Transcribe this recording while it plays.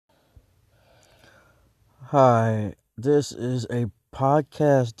Hi, this is a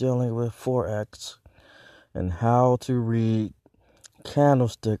podcast dealing with Forex and how to read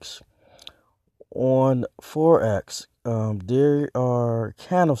candlesticks on Forex. There are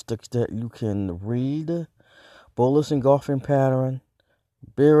candlesticks that you can read: bullish engulfing pattern,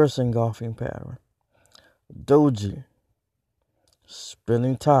 bearish engulfing pattern, doji,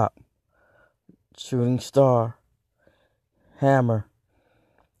 spinning top, shooting star, hammer.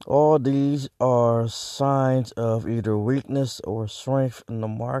 All these are signs of either weakness or strength in the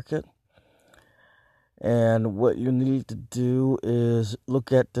market. And what you need to do is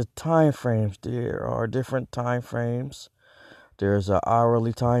look at the time frames. There are different time frames. There's an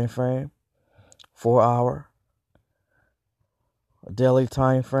hourly time frame, 4 hour, a daily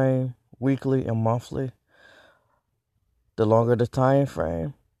time frame, weekly and monthly. The longer the time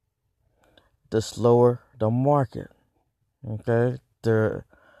frame, the slower the market. Okay? The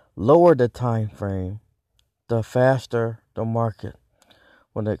lower the time frame, the faster the market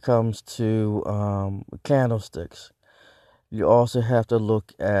when it comes to candlesticks. You also have to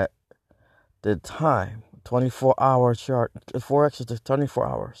look at the time, 24-hour chart. Forex is 24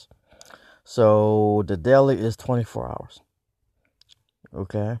 hours. So the daily is 24 hours.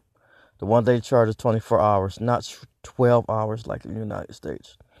 Okay? The 1 day chart is 24 hours, not 12 hours like in the United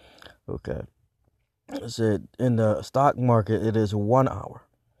States. Okay? So in the stock market, it is 1 hour.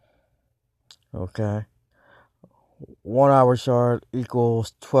 Okay? 1 hour chart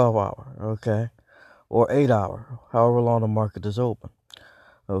equals 12 hour. Okay? Or 8 hour, however long the market is open.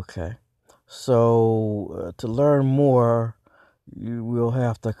 Okay? So to learn more, you will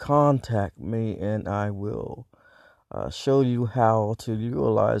have to contact me and I will show you how to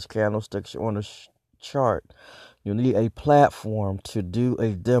utilize candlesticks on a chart. You need a platform to do a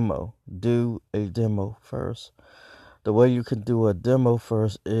demo. Do a demo first. The way you can do a demo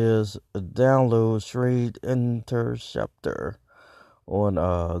first is download Trade Interceptor on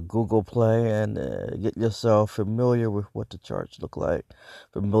Google Play and get yourself familiar with what the charts look like,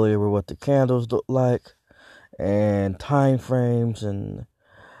 familiar with what the candles look like, and time frames, and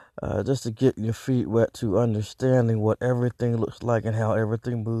just to get your feet wet to understanding what everything looks like and how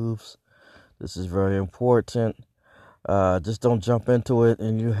everything moves. This is very important. Just don't jump into it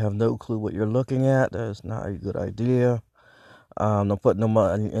and you have no clue what you're looking at. That's not a good idea. Don't put no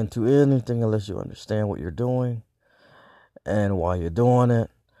money into anything unless you understand what you're doing and why you're doing it.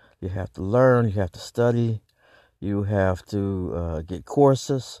 You have to learn, you have to study, you have to get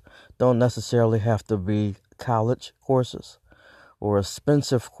courses. Don't necessarily have to be college courses or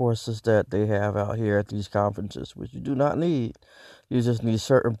expensive courses that they have out here at these conferences, which you do not need. You just need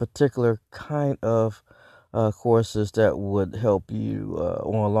certain particular kind of courses that would help you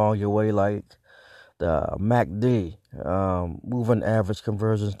on along your way, like the MACD, moving average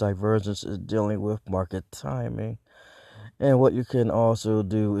convergence divergence, is dealing with market timing. And what you can also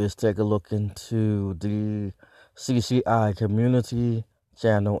do is take a look into the CCI Community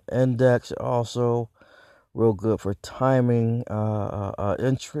Channel Index, also real good for timing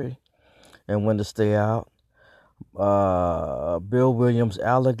entry and when to stay out. Bill Williams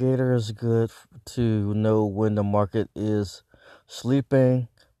Alligator is good to know when the market is sleeping.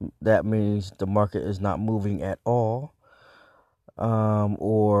 That means the market is not moving at all,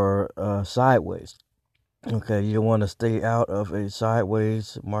 or sideways. Okay, you want to stay out of a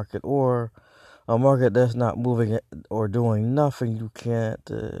sideways market or a market that's not moving or doing nothing. You can't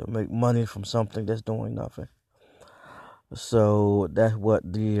make money from something that's doing nothing. So that's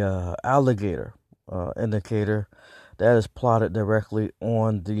what the alligator indicator that is plotted directly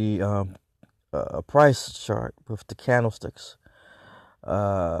on the price chart with the candlesticks.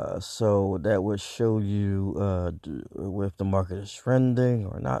 So that would show you if the market is trending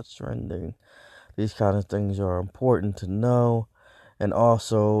or not trending. These kind of things are important to know. And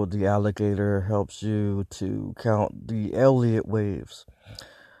also the alligator helps you to count the Elliott waves.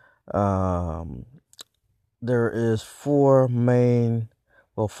 There is five main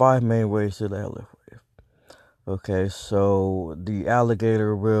ways to the Elliott wave. Okay, so the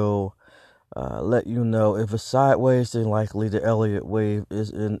alligator will let you know if it's sideways, then likely the Elliott wave is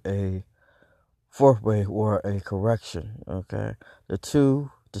in a fourth wave or a correction. Okay, the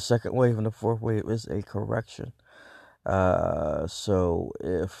second wave and the fourth wave is a correction. So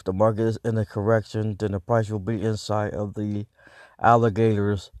if the market is in a correction, then the price will be inside of the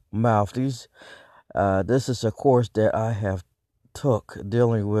alligator's mouth. This is a course that I have took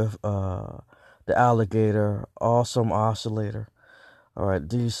dealing with the alligator, awesome oscillator. All right,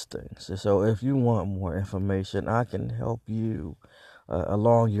 these things. So if you want more information, I can help you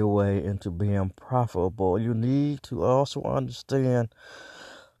along your way into being profitable. You need to also understand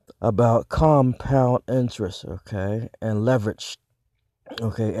about compound interest, okay, and leverage,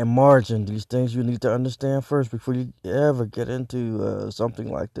 okay, and margin. These things you need to understand first before you ever get into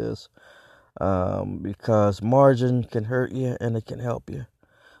something like this, because margin can hurt you and it can help you.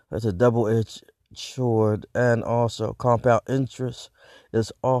 That's a double-edged sword, and also compound interest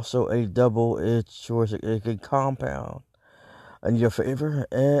is also a double-edged sword. It can compound in your favor,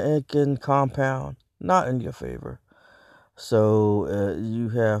 and it can compound not in your favor. So you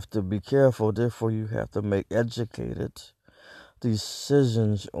have to be careful. Therefore, you have to make educated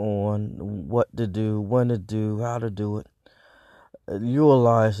decisions on what to do, when to do, how to do it,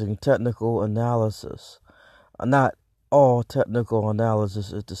 utilizing technical analysis. Not all technical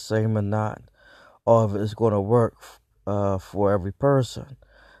analysis is the same, and not all of it is going to work for every person.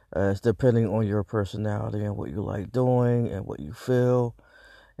 It's depending on your personality and what you like doing and what you feel.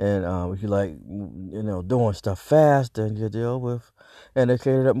 And if you like, doing stuff fast, then you deal with an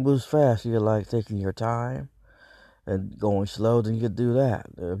indicator that moves fast. You like taking your time and going slow, then you do that.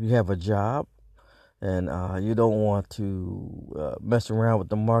 If you have a job and you don't want to mess around with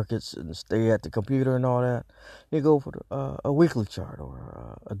the markets and stay at the computer and all that, you go for a weekly chart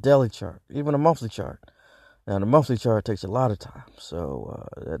or a daily chart, even a monthly chart. Now, the monthly chart takes a lot of time, so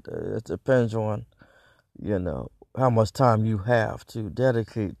it depends on, how much time you have to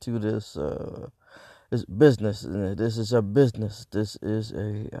dedicate to this business. And this is a business. This is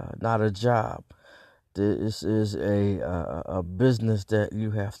not a job. This is a business that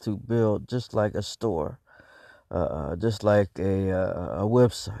you have to build, just like a store, just like a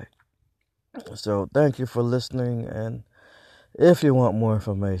website. So thank you for listening, and if you want more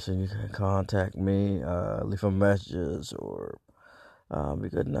information, you can contact me, leave a message, or you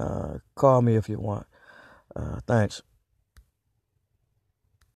can call me if you want. Thanks.